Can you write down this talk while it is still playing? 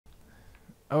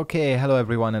Okay, hello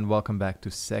everyone and welcome back to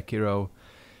Sekiro.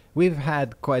 We've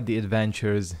had quite the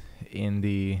adventures in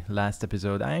the last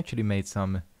episode. I actually made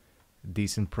some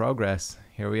decent progress.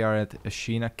 Here we are at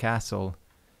Ashina Castle.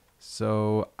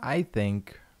 So I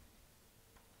think...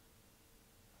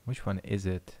 which one is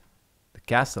it? The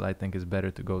castle I think is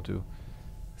better to go to.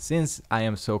 Since I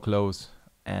am so close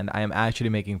and I am actually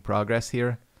making progress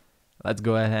here, let's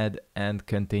go ahead and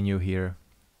continue here.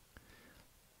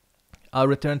 I'll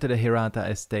return to the Hirata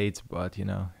estates, but you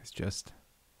know, it's just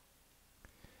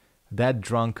that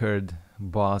drunkard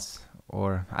boss,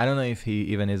 or I don't know if he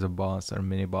even is a boss or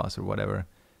mini boss or whatever,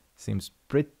 seems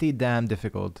pretty damn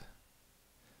difficult.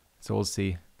 So we'll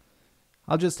see.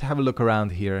 I'll just have a look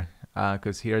around here,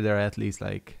 because here there are at least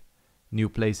like new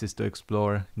places to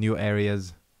explore, new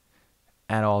areas,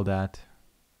 and all that.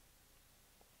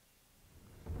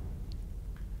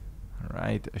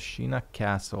 Alright, Ashina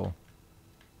Castle.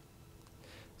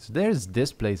 So there's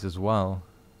this place as well,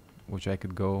 which I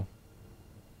could go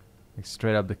like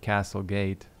straight up the castle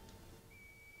gate.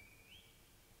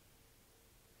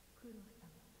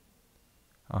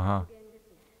 Uh-huh.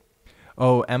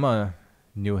 Oh, Emma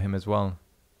knew him as well.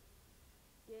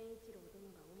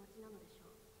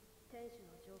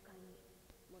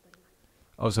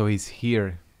 Oh, so he's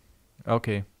here.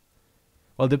 Okay.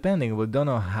 Well, depending, we don't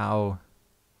know how...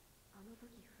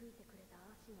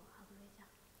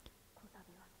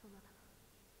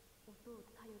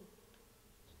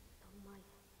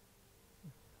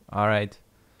 Alright.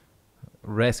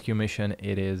 Rescue mission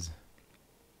it is.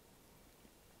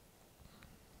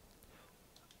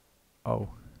 Oh,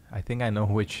 I think I know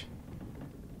which...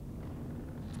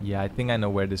 Yeah, I think I know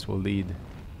where this will lead.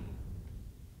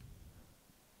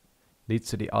 Leads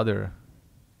to the other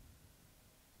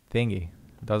thingy,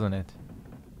 doesn't it?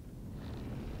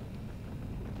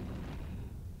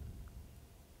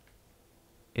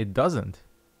 It doesn't.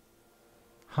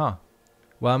 Huh.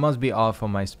 Well, I must be off on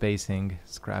my spacing.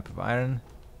 Scrap of iron.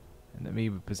 And the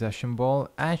maybe possession ball.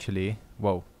 Actually,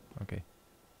 whoa. Okay.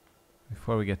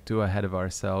 Before we get too ahead of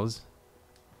ourselves,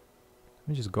 let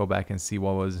me just go back and see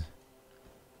what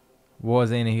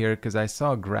was in here, because I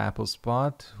saw a grapple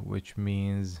spot, which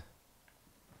means,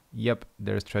 yep,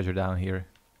 there's treasure down here.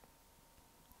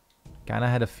 Kinda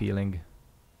had a feeling.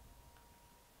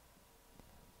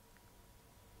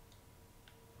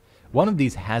 One of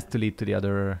these has to lead to the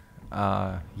other.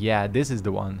 Yeah, this is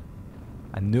the one.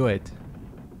 I knew it.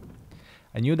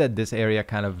 I knew that this area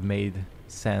kind of made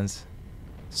sense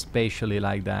spatially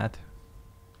like that.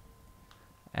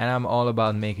 And I'm all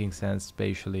about making sense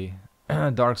spatially.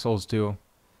 Dark Souls 2.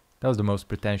 That was the most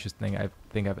pretentious thing I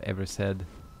think I've ever said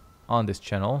on this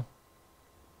channel.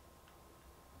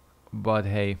 But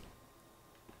hey.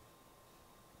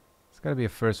 It's gotta be a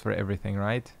first for everything,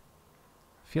 right?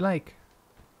 I feel like...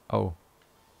 Oh.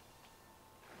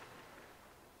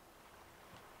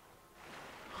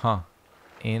 Huh.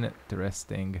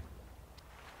 Interesting.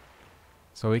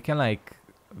 So we can like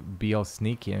be all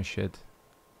sneaky and shit.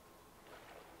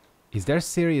 Is there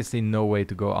seriously no way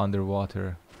to go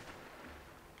underwater?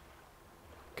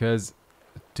 Cause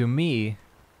to me...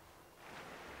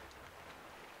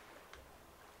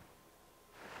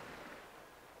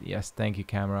 Yes, thank you,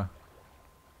 camera.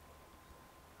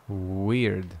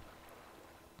 Weird.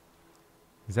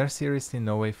 Is there seriously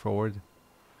no way forward?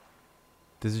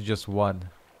 This is just what?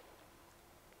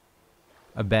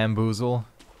 A bamboozle?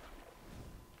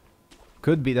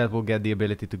 Could be that we'll get the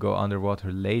ability to go underwater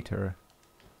later.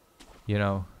 You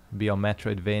know, be on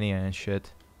Metroidvania and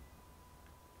shit.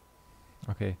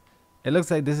 Okay. It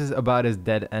looks like this is about as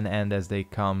dead an end as they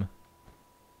come.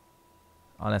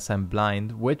 Unless I'm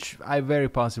blind, which I very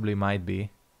possibly might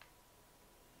be.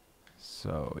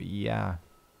 So, yeah.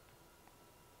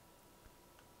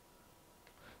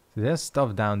 So there's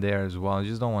stuff down there as well. I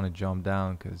just don't want to jump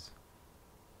down because...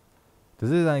 Does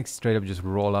it like straight up just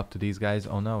roll up to these guys?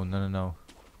 Oh no, no, no, no.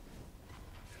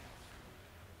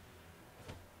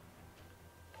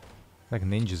 Like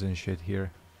ninjas and shit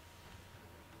here.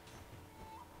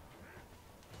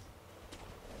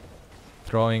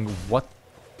 Throwing what?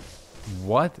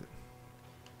 What?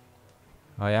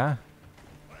 Oh yeah?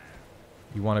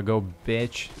 You wanna go,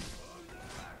 bitch?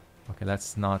 Okay,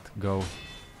 let's not go.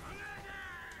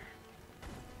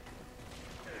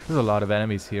 There's a lot of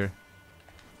enemies here.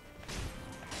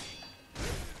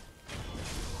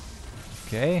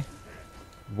 Okay.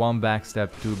 1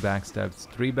 backstab, 2 backstabs,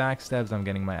 3 backstabs. I'm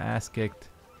getting my ass kicked.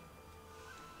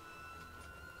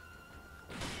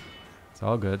 It's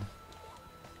all good.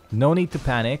 No need to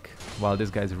panic while this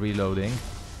guy's reloading.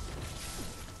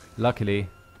 Luckily,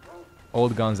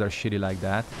 old guns are shitty like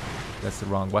that. That's the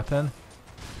wrong weapon.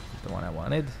 The one I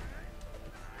wanted.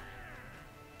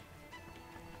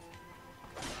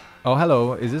 Oh,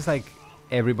 hello. Is this like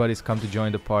everybody's come to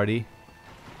join the party?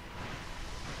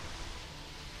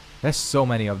 There's so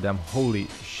many of them. Holy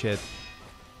shit.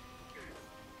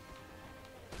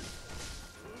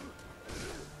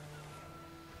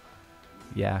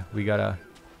 Yeah, we gotta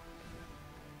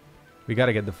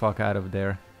get the fuck out of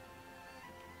there.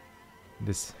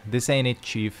 This ain't it,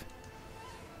 chief.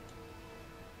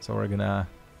 So we're gonna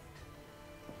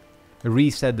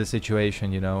reset the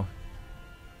situation, you know,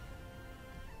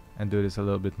 and do this a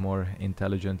little bit more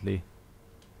intelligently.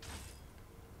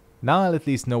 Now I'll at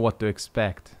least know what to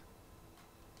expect.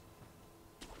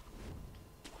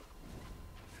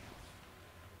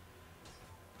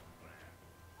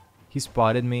 He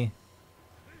spotted me.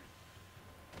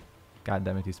 God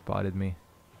damn it, he spotted me.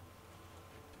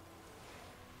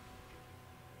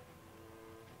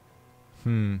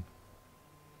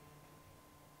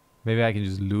 Maybe I can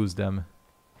just lose them.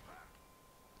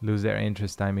 Lose their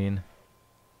interest, I mean.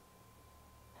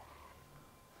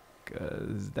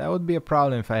 Because that would be a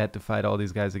problem if I had to fight all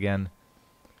these guys again.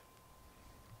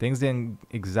 Things didn't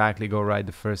exactly go right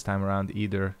the first time around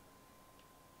either.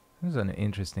 This is an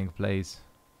interesting place.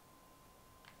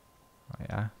 Oh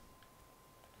yeah.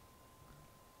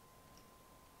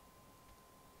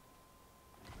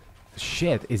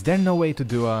 Shit, is there no way to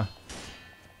do a...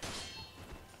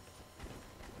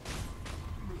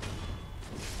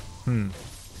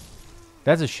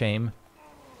 That's a shame.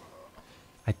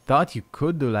 I thought you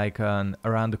could do like an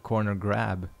around the corner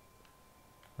grab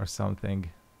or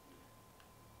something.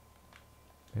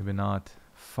 Maybe not.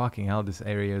 Fucking hell, this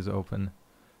area is open.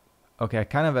 Okay, I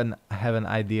kind of have an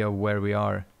idea of where we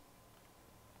are.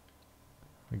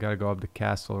 We gotta go up the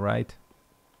castle, right?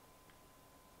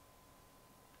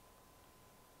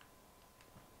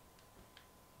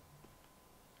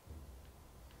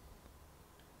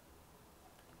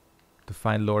 To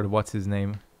find Lord, what's his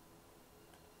name?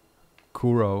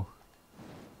 Kuro.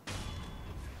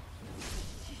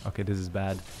 Okay, this is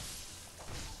bad.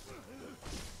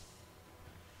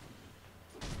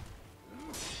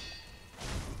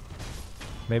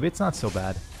 Maybe it's not so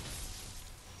bad.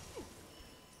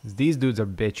 These dudes are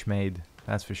bitch made,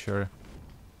 that's for sure.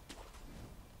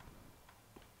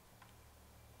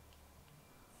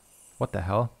 What the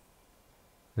hell?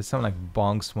 There's some like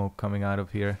bong smoke coming out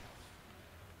of here.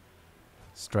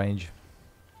 Strange.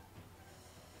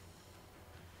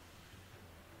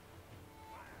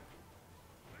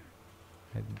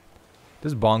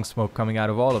 There's bong smoke coming out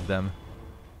of all of them.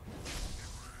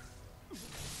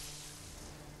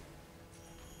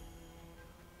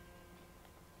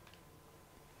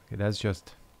 Okay, that's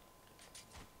just...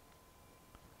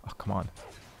 Oh, come on.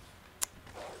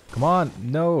 Come on,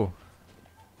 no!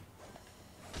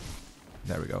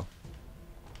 There we go.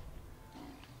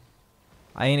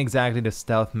 I ain't exactly the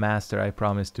stealth master I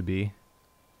promised to be.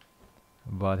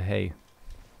 But hey.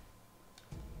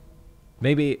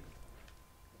 Maybe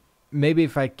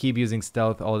if I keep using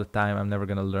stealth all the time, I'm never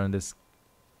gonna learn this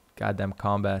goddamn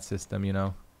combat system, you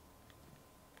know?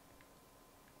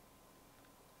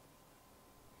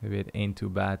 Maybe it ain't too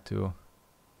bad to...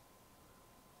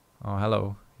 Oh,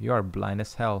 hello. You are blind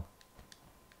as hell.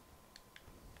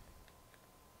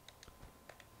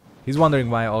 He's wondering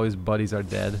why all his buddies are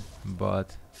dead,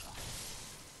 but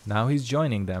now he's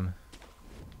joining them.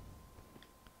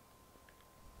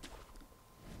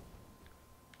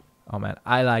 Oh man,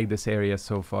 I like this area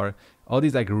so far. All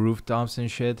these like rooftops and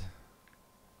shit.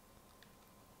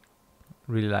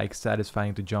 Really like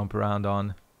satisfying to jump around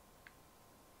on.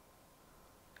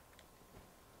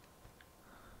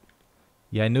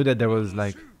 Yeah, I knew that there was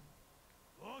like...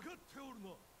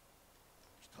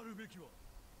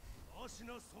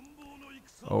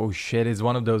 Oh shit, it's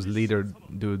one of those leader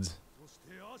dudes.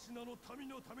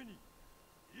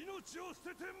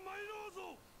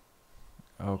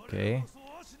 Okay.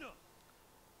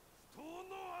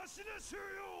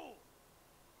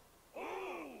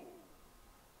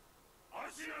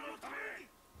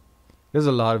 There's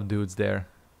a lot of dudes there.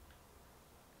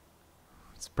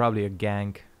 It's probably a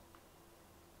gang.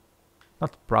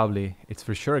 Not probably, it's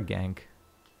for sure a gang.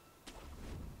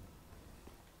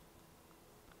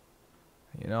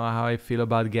 You know how I feel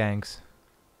about gangs.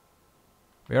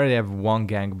 We already have one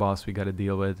gang boss we gotta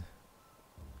deal with.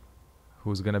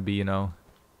 Who's gonna be, you know,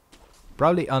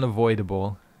 probably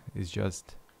unavoidable. It's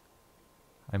just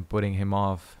I'm putting him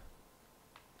off.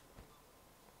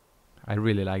 I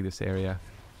really like this area.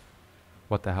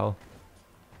 What the hell?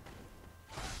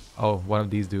 Oh, one of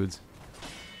these dudes.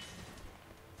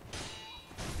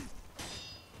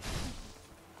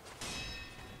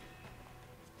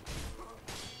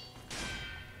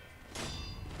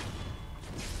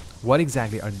 What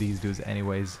exactly are these dudes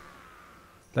anyways?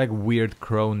 Like weird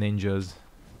crow ninjas.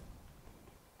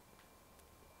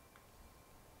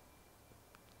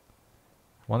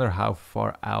 Wonder how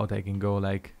far out I can go,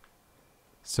 like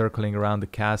circling around the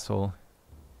castle.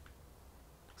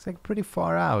 Looks like pretty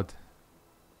far out.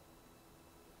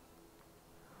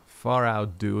 Far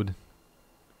out, dude.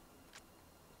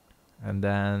 And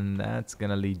then that's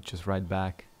gonna lead just right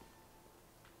back.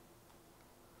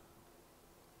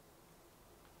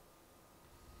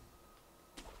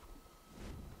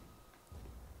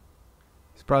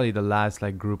 It's probably the last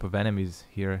like group of enemies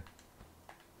here.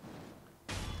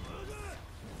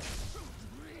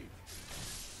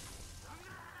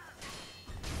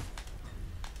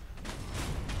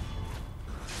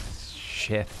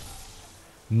 Shit.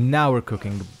 Now we're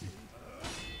cooking.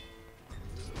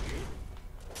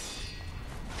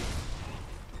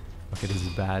 Okay, this is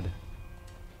bad.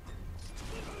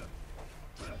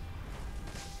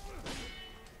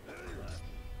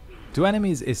 Two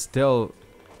enemies is still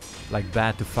like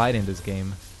bad to fight in this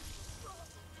game.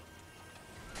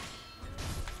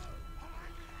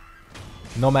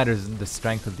 No matter the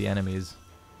strength of the enemies.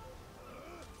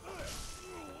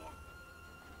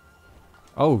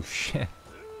 Oh shit.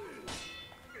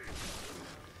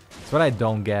 That's what I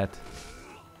don't get.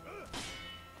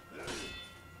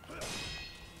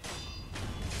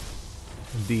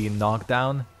 The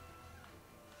knockdown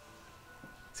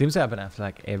seems to happen after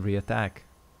like every attack.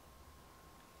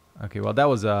 Okay, well that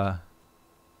was a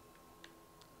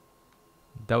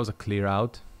clear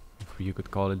out, if you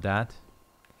could call it that.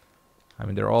 I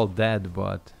mean, they're all dead,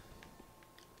 but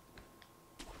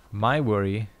my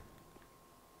worry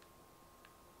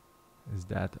is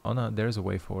that... Oh no, there's a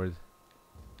way forward.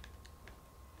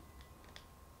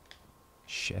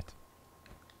 Shit.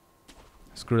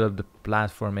 Screwed up the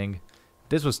platforming. If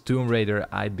this was Tomb Raider,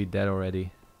 I'd be dead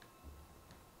already.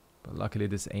 But luckily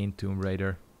this ain't Tomb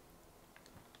Raider.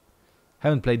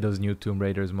 Haven't played those new Tomb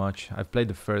Raiders much. I've played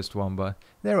the first one, but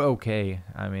they're okay.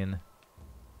 I mean,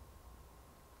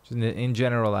 just in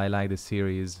general, I like the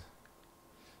series.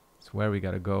 It's where we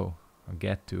gotta go or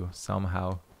get to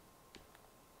somehow.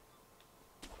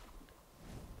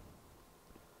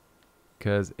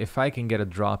 Because if I can get a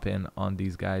drop in on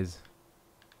these guys,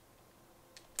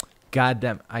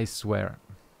 goddamn, I swear.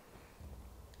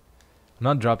 I'm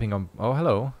not dropping on. Oh,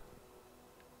 hello.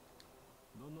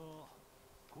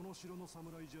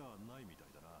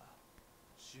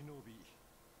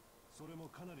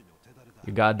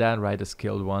 You got that right, a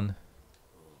skilled one.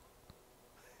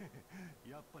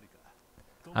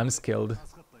 I'm skilled.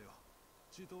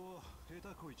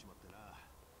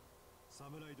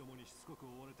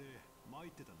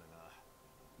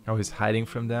 Oh, he's hiding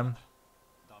from them?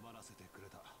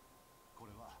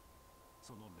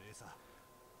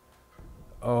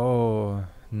 Oh,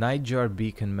 Nightjar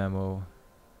Beacon memo.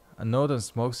 A note on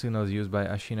smoke signals used by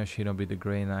Ashina Shinobi, the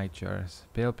Grey Nightjars.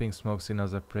 Pale pink smoke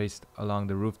signals are placed along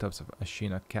the rooftops of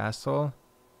Ashina Castle.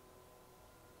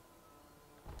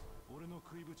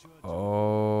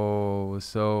 Oh,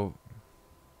 so...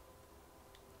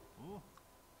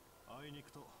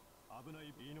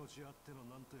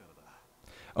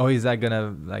 Oh, is that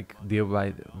gonna like deal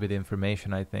with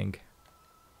information, I think.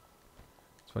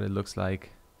 That's what it looks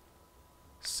like.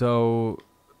 So...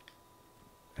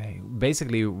 Hey,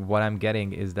 basically what I'm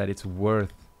getting is that it's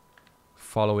worth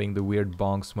following the weird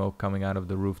bong smoke coming out of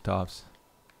the rooftops.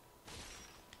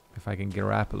 If I can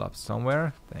grapple up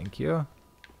somewhere, thank you.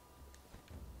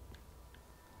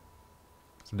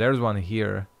 So there's one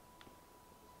here.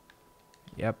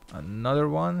 Yep, another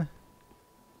one.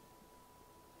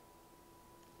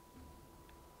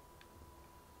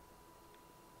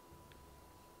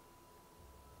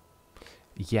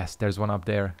 Yes, there's one up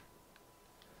there.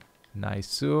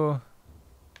 Nice.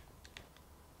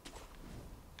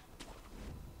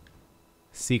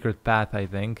 Secret path, I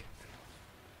think.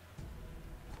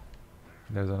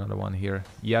 There's another one here.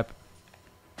 Yep.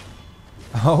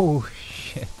 Oh,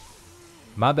 shit.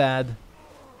 My bad.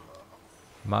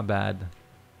 My bad.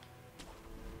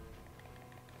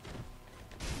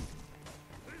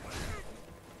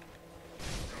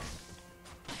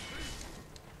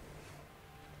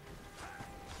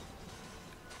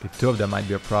 The two of them might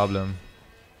be a problem.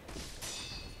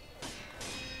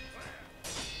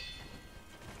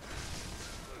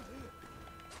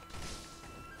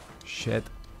 Shit.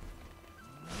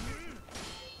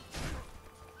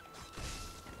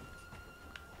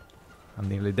 I'm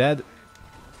nearly dead.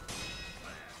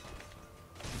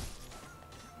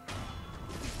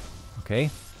 Okay.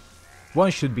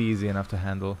 One should be easy enough to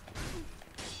handle.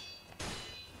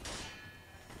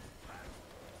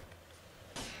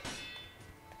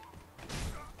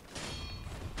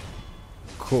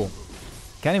 Cool.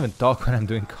 Can't even talk when I'm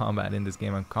doing combat in this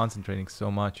game. I'm concentrating so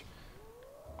much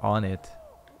on it.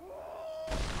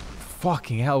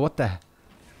 Fucking hell, what the...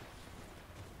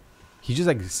 He just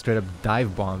like straight up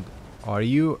dive bombed. Are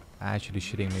you actually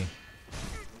shitting me?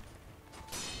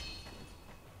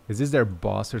 Is this their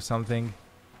boss or something?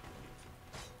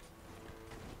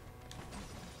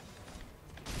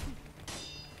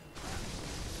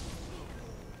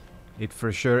 It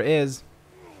for sure is.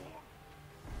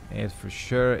 It for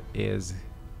sure is.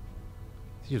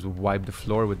 He just wiped the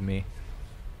floor with me.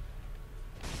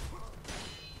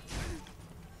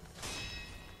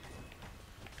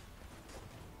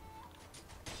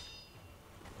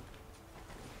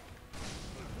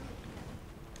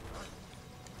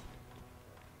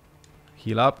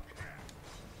 Heal up.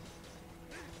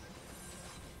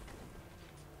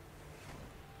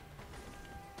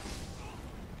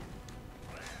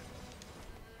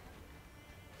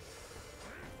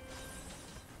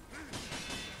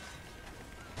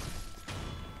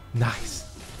 Nice.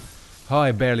 Oh,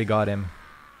 I barely got him.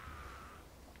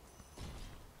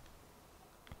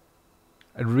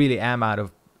 I really am out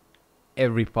of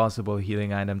every possible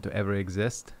healing item to ever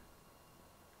exist.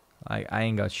 I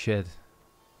ain't got shit.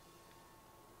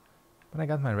 But I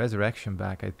got my resurrection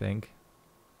back, I think.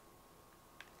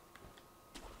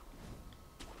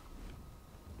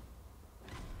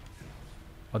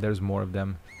 Oh, there's more of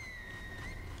them.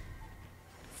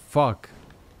 Fuck.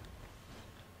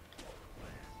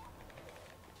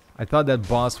 I thought that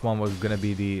boss one was gonna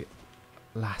be the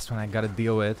last one I gotta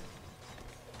deal with.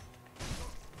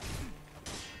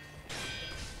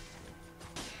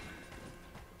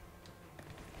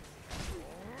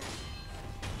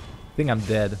 I think I'm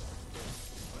dead.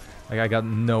 Like, I got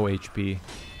no HP.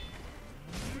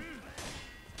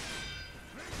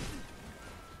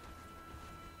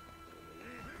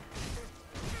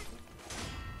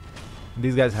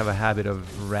 These guys have a habit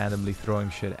of randomly throwing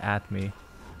shit at me.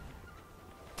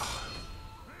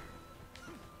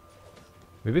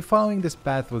 Maybe following this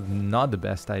path was not the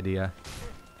best idea.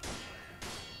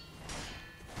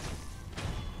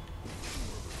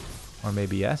 Or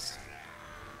maybe yes.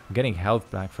 I'm getting health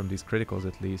back from these criticals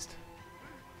at least.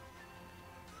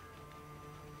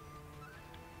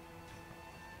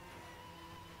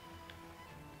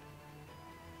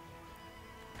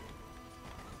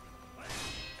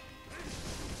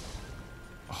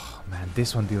 Oh man,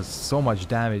 this one deals so much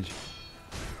damage.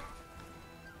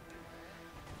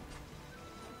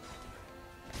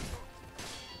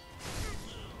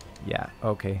 Yeah,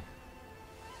 okay.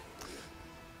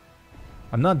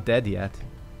 I'm not dead yet.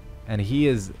 And he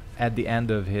is at the end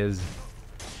of his...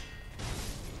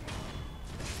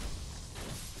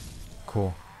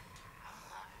 Cool.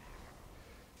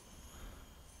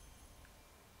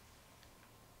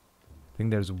 I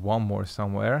think there's one more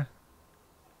somewhere.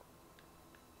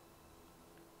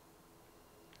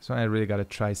 So I really gotta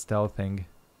try stealthing.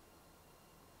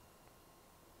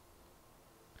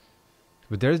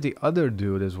 But there's the other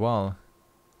dude as well.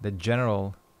 The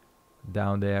general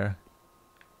down there.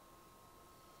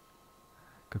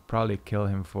 Could probably kill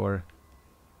him for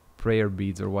prayer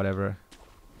beads or whatever.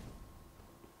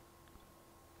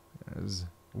 There's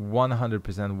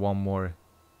 100% one more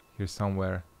here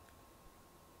somewhere.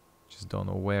 Just don't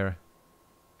know where.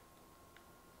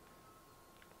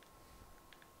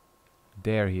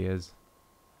 There he is.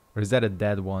 Or is that a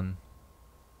dead one?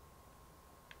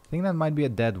 I think that might be a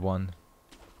dead one.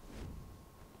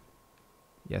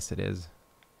 Yes, it is.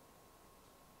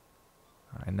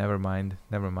 Alright, never mind.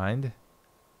 Never mind.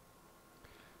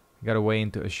 Got a way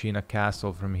into Ashina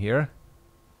Castle from here.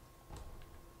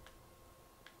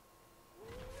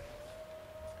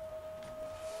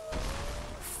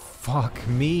 Fuck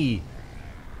me.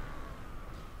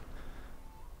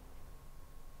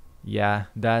 Yeah,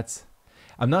 that's...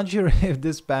 I'm not sure if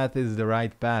this path is the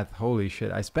right path. Holy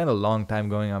shit, I spent a long time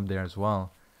going up there as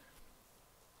well.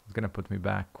 It's gonna put me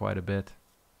back quite a bit.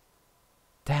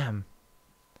 Damn.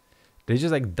 They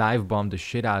just like dive bombed the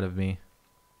shit out of me.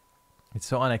 It's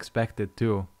so unexpected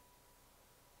too.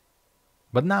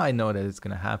 But now I know that it's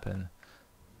gonna happen.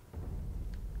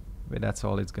 But that's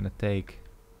all it's gonna take.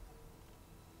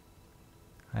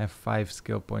 I have 5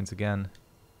 skill points again.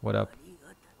 What up?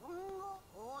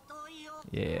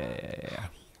 Yeah.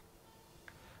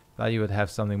 Thought you would have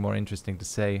something more interesting to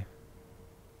say.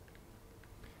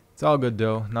 It's all good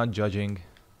though, not judging.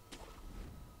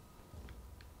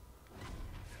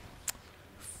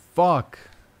 Fuck!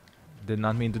 Did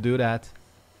not mean to do that.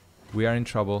 We are in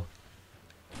trouble.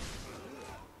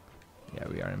 Yeah,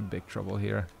 we are in big trouble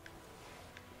here.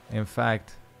 In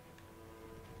fact,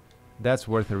 that's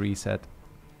worth a reset.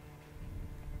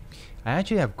 I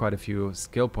actually have quite a few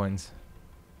skill points.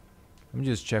 Let me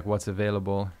just check what's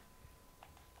available.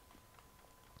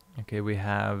 Okay, we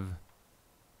have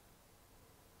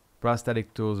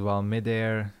prosthetic tools while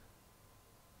midair.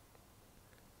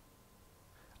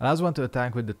 Allows one to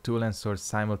attack with the tool and sword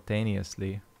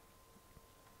simultaneously.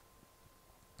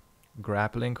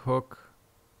 Grappling hook.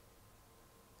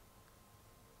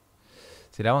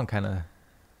 See, that one kind of...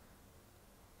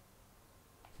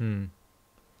 And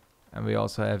we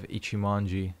also have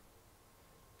Ichimonji.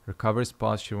 Recovers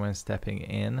posture when stepping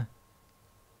in.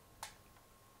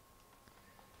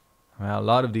 Well, a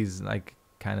lot of these like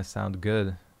kind of sound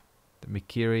good. The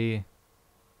Mikiri.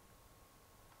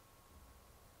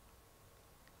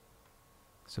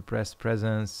 Suppress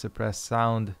presence, suppress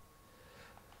sound.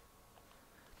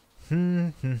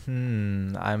 I'm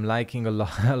liking a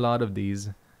lot of these.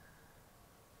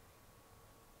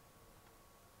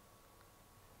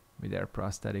 With their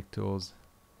prosthetic tools.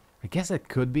 I guess it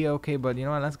could be okay, but you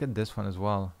know what? Let's get this one as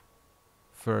well.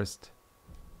 First.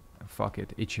 Fuck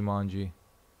it. Ichimonji.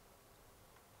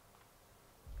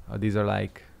 Oh, these are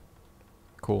like...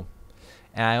 Cool.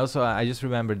 And I just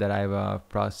remembered that I have a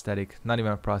prosthetic... Not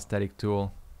even a prosthetic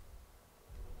tool.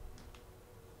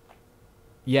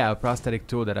 Yeah, a prosthetic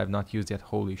tool that I've not used yet.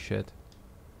 Holy shit.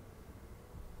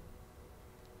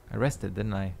 I rested,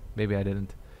 didn't I? Maybe I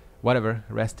didn't. Whatever.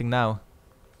 Resting now.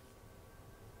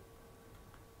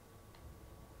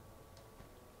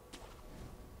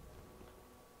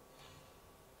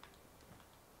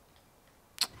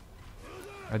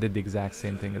 I did the exact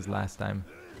same thing as last time.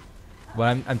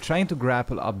 Well, I'm trying to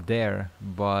grapple up there,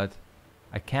 but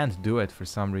I can't do it for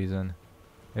some reason.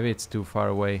 Maybe it's too far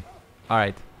away.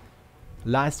 Alright.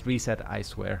 Last reset, I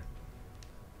swear.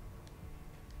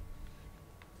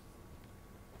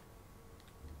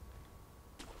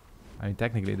 I mean,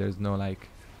 technically there's no, like,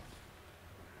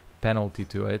 penalty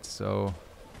to it, so...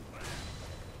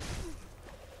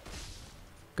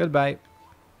 Goodbye.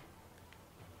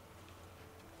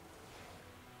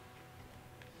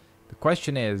 The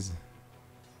question is,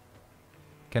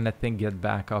 can that thing get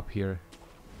back up here?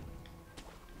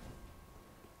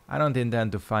 I don't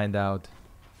intend to find out.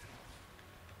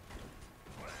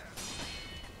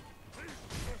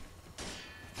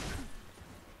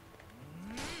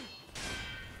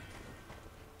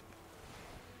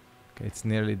 Okay, it's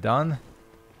nearly done.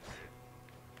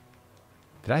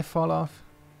 Did I fall off?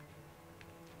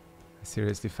 I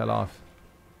seriously fell off.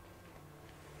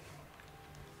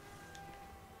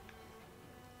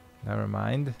 Never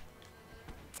mind.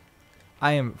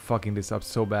 I am fucking this up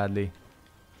so badly.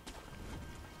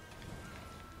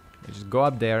 I just go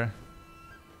up there.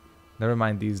 Never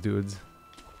mind these dudes.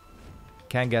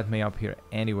 Can't get me up here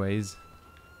anyways.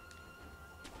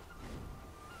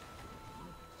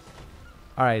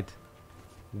 Alright.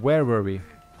 Where were we?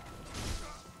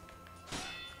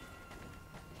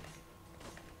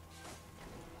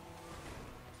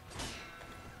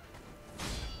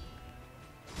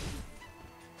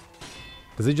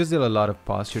 Does it just deal a lot of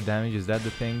posture damage? Is that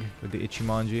the thing with the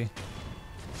Ichimonji?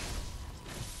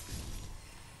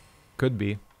 Could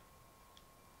be.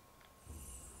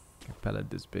 Okay,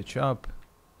 pellet this bitch up.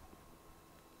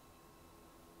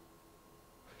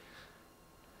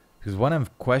 Because what I'm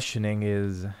questioning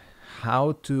is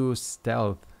how to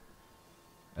stealth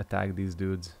attack these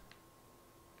dudes.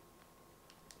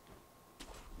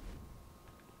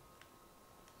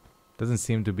 Doesn't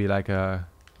seem to be like a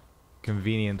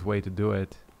convenient way to do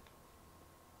it.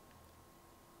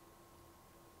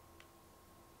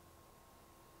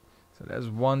 So there's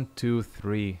 1, 2,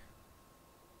 3.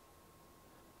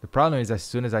 The problem is as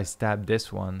soon as I stab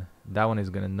this one, that one is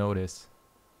gonna notice.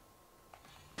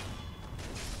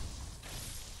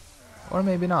 Or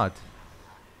maybe not.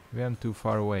 Maybe I'm too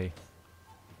far away.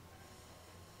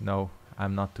 No,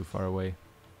 I'm not too far away.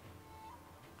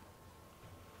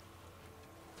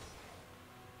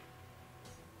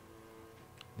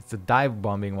 It's the dive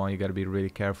bombing one you gotta be really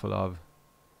careful of.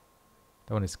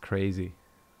 That one is crazy.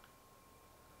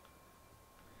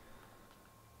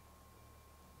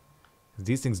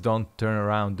 These things don't turn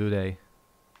around, do they?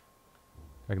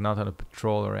 Like not on a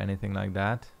patrol or anything like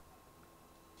that.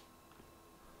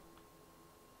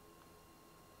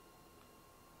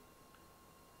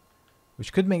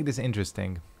 Which could make this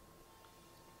interesting.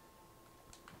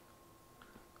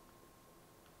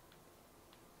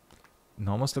 It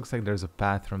almost looks like there's a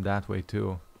path from that way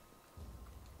too.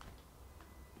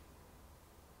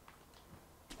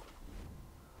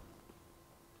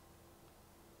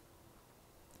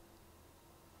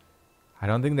 I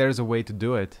don't think there's a way to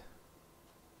do it.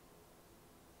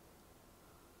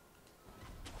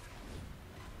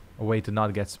 A way to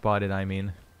not get spotted, I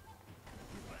mean.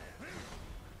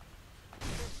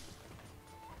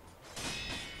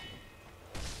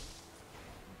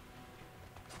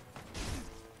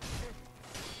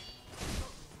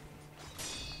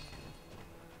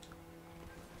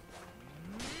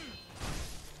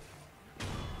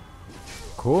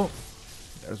 Cool.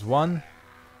 There's one.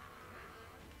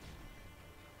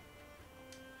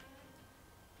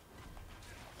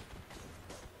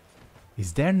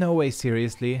 Is there no way,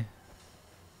 seriously,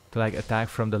 to like attack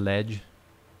from the ledge?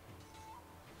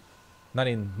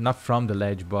 Not from the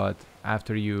ledge, but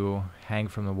after you hang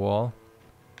from the wall,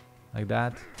 like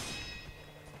that.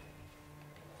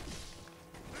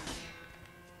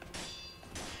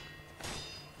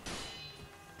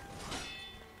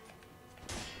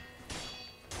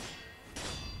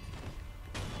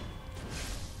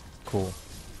 Cool.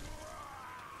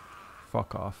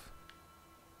 Fuck off.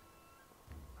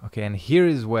 Okay, and here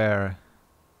is where...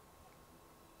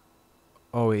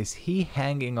 Oh, is he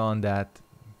hanging on that?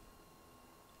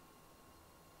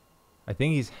 I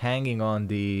think he's hanging on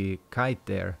the kite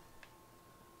there.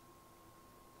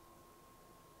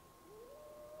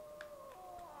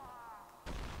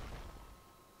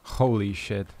 Holy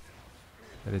shit.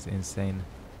 That is insane.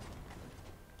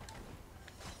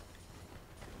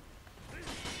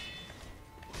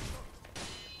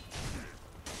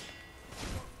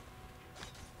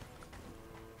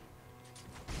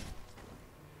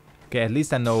 Okay, at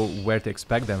least I know where to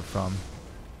expect them from.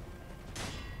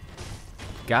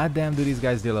 Goddamn, do these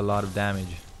guys deal a lot of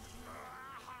damage.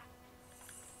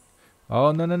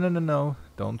 Oh, no, no, no, no, no.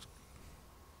 Don't.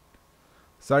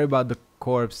 Sorry about the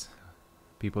corpse.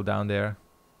 People down there.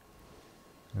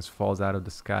 Just falls out of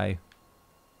the sky.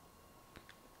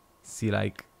 See,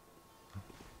 like...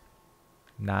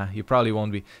 Nah, you probably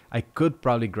won't be. I could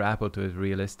probably grapple to it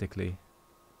realistically.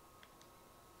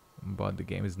 But the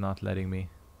game is not letting me.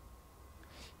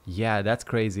 Yeah, that's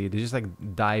crazy. They just like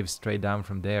dive straight down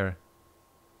from there.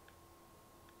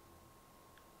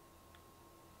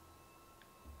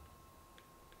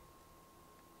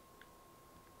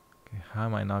 Okay, how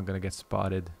am I not gonna get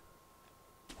spotted?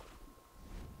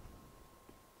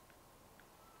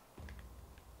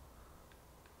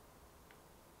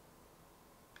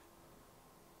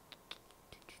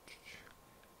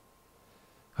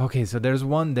 Okay, so there's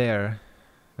one there.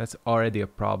 That's already a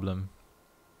problem.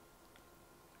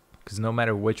 Because no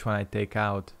matter which one I take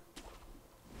out...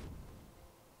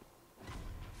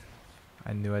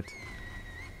 I knew it.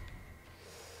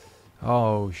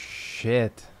 Oh,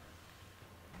 shit.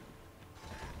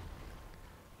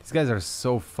 These guys are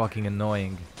so fucking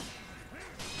annoying.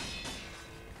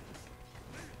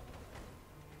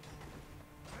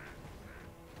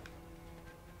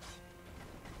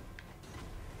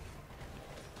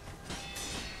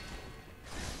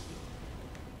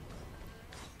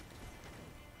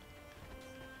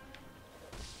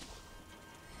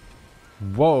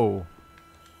 Whoa.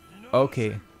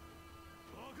 Okay.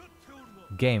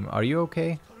 Game, are you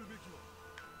okay?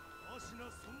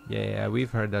 Yeah,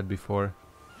 we've heard that before.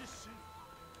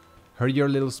 Heard your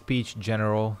little speech,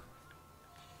 General.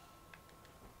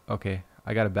 Okay,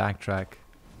 I gotta backtrack.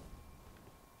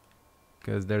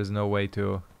 Because there's no way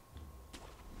to...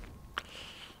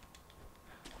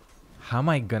 How am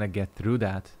I gonna get through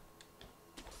that?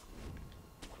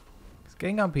 'Cause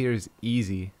getting up here is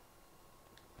easy.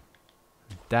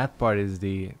 That part is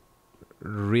the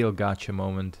real gotcha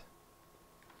moment.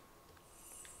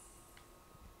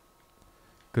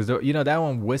 Because, you know, that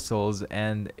one whistles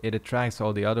and it attracts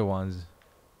all the other ones.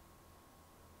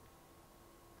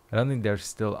 I don't think they're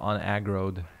still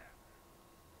un-aggroed.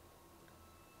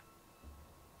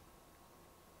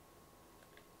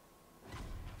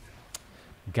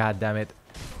 God damn it.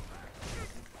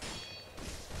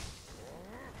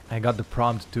 I got the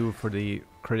prompt too for the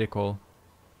critical.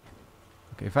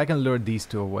 Okay, if I can lure these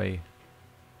two away.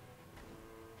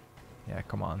 Yeah,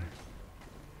 come on.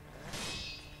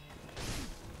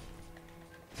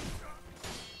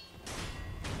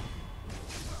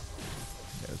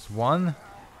 There's one.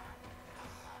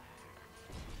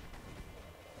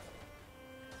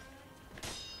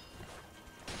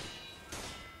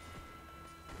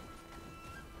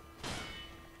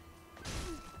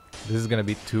 This is gonna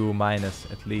be 2 minus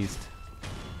at least.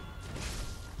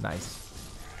 Nice.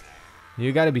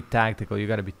 You gotta be tactical, you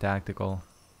gotta be tactical.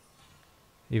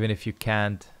 Even if you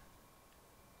can't,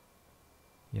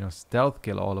 you know, stealth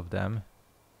kill all of them,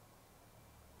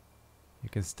 you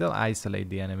can still isolate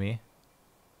the enemy.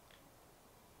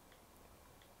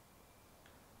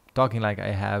 Talking like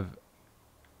I have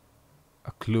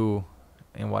a clue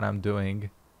in what I'm doing.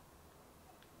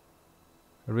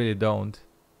 I really don't.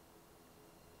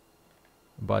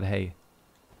 But hey,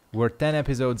 we're 10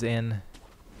 episodes in.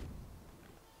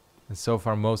 And so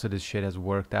far most of this shit has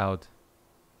worked out.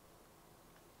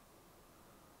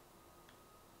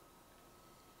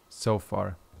 So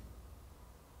far.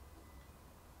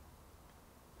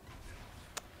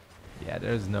 Yeah,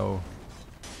 there's no...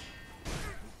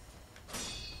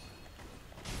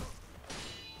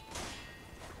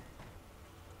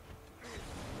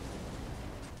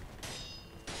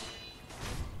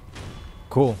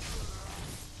 Cool.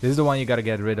 This is the one you gotta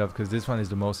get rid of, because this one is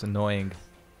the most annoying.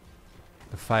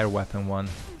 The fire weapon one.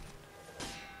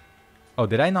 Oh,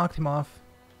 did I knock him off?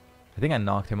 I think I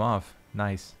knocked him off.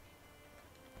 Nice.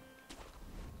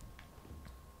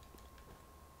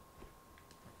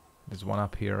 There's one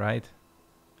up here, right?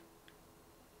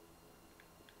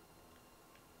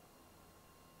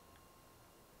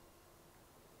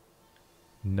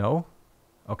 No?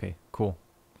 Okay, cool.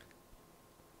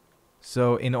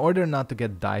 So, in order not to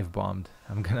get dive bombed,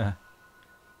 I'm gonna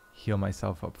heal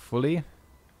myself up fully.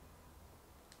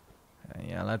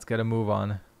 Yeah, let's get a move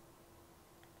on.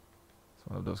 It's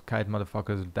one of those kite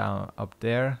motherfuckers down up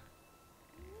there.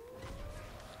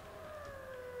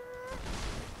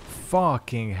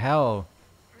 Fucking hell.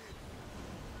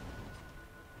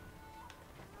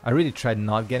 I really tried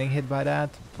not getting hit by that,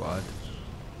 but...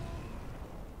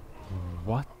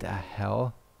 What the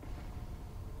hell?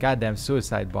 Goddamn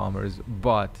suicide bombers,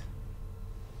 but...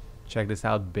 Check this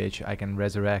out, bitch. I can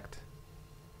resurrect.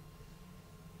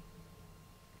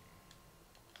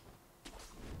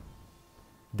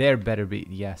 There better be...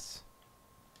 Yes.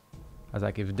 I was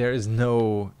like, if there is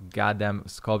no goddamn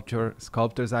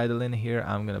sculptor's idol in here,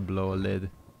 I'm gonna blow a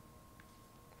lid.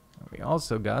 We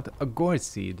also got a gourd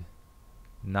seed.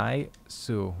 Nice.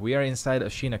 We are inside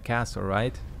Ashina Castle,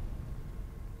 right?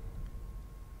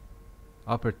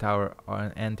 Upper tower or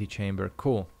an antechamber.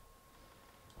 Cool.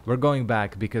 We're going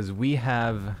back because we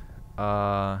have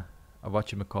a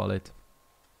whatchamacallit,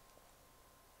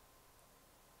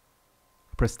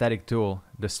 prosthetic tool,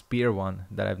 the spear one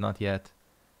that I've not yet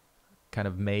kind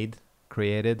of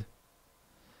created.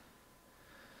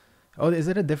 Oh, is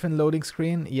it a different loading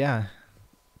screen? Yeah.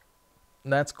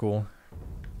 That's cool.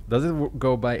 Does it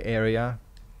go by area?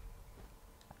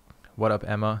 What up,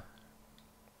 Emma?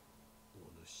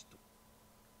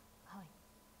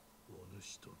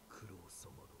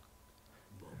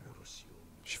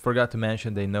 She forgot to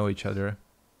mention they know each other.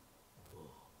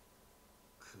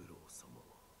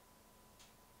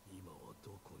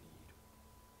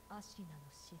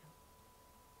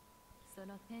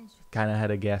 Kinda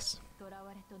had a guess.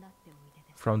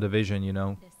 From the vision, you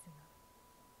know.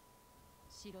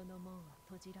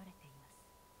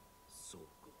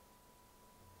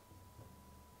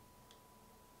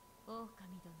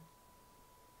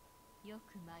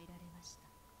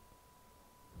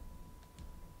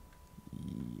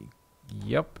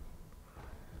 Yep.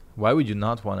 Why would you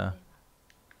not wanna?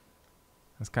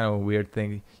 That's kind of a weird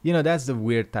thing. You know, that's the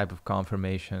weird type of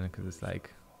confirmation, because it's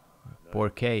like,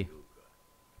 4K.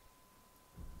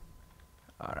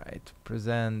 Alright,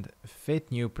 present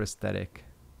fit new prosthetic.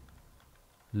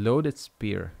 Loaded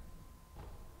spear.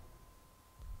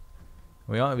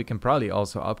 We can probably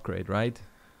also upgrade, right?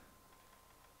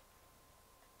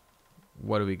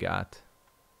 What do we got?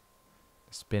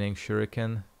 Spinning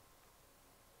shuriken.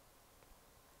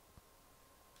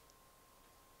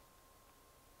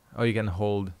 Oh, you can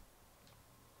hold.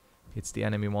 Hits the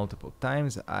enemy multiple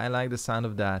times. I like the sound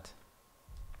of that.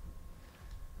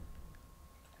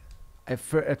 At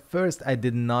first, I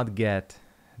did not get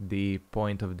the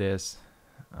point of this.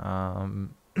 The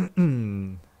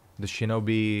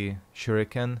shinobi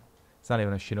shuriken. It's not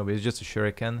even a shinobi, it's just a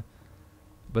shuriken.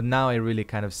 But now I really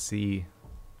kind of see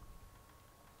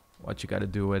what you gotta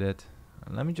do with it.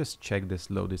 Let me just check this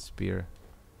loaded spear.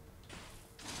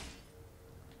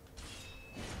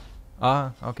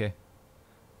 Ah, okay.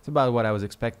 It's about what I was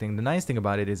expecting. The nice thing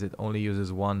about it is it only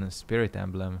uses one spirit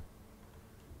emblem.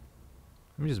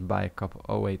 Let me just buy a couple.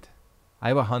 Oh, wait. I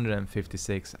have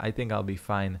 156. I think I'll be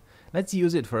fine. Let's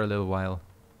use it for a little while.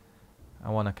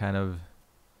 I want to kind of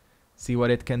see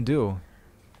what it can do.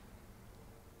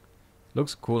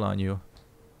 Looks cool on you.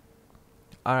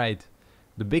 Alright.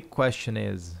 The big question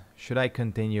is, should I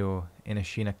continue in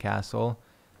Ashina Castle?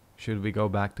 Should we go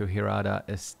back to Hirata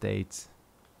Estates?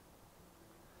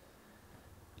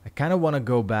 I kind of want to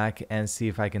go back and see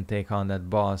if I can take on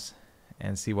that boss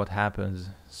and see what happens.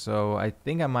 So I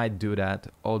think I might do that.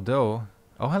 Although...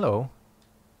 Oh, hello.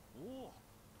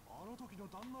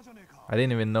 I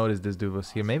didn't even notice this dude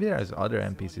was here. Maybe there's other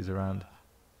NPCs around.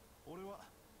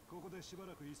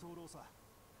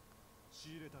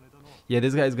 Yeah,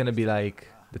 this guy's gonna be like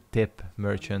the tip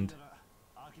merchant.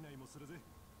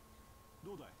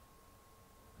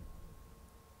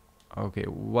 Okay,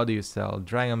 what do you sell?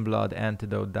 Dragon blood,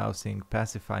 antidote, dowsing,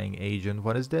 pacifying agent.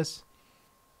 What is this?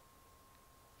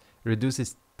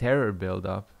 Reduces terror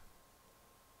buildup.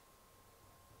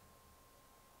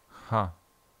 Huh.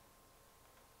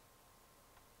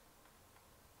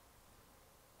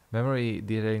 Memory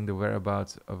detailing the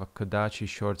whereabouts of a Kodachi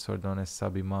short sword known as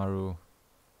Sabimaru.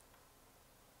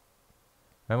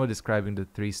 Memo describing the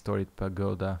 3-storied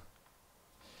pagoda.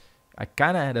 I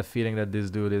kind of had a feeling that this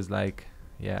dude is like,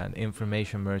 yeah, an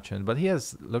information merchant, but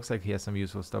looks like he has some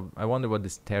useful stuff. I wonder what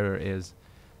this terror is.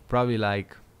 Probably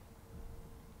like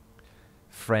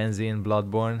Frenzy in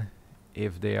Bloodborne,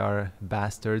 if they are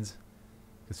bastards,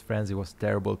 because Frenzy was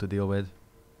terrible to deal with.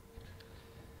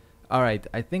 Alright,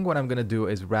 I think what I'm gonna do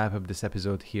is wrap up this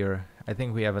episode here. I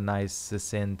think we have a nice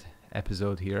succinct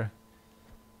episode here.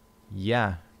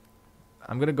 Yeah,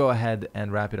 I'm gonna go ahead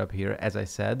and wrap it up here, as I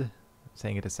said,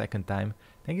 saying it a second time.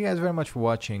 Thank you guys very much for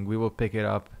watching. We will pick it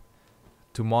up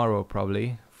tomorrow,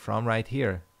 probably, from right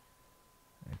here.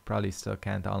 I probably still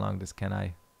can't unlock this, can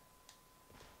I?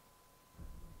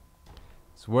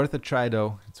 It's worth a try,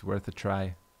 though. It's worth a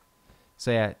try. So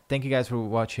yeah, thank you guys for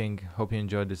watching. Hope you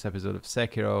enjoyed this episode of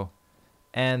Sekiro,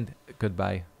 and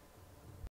goodbye.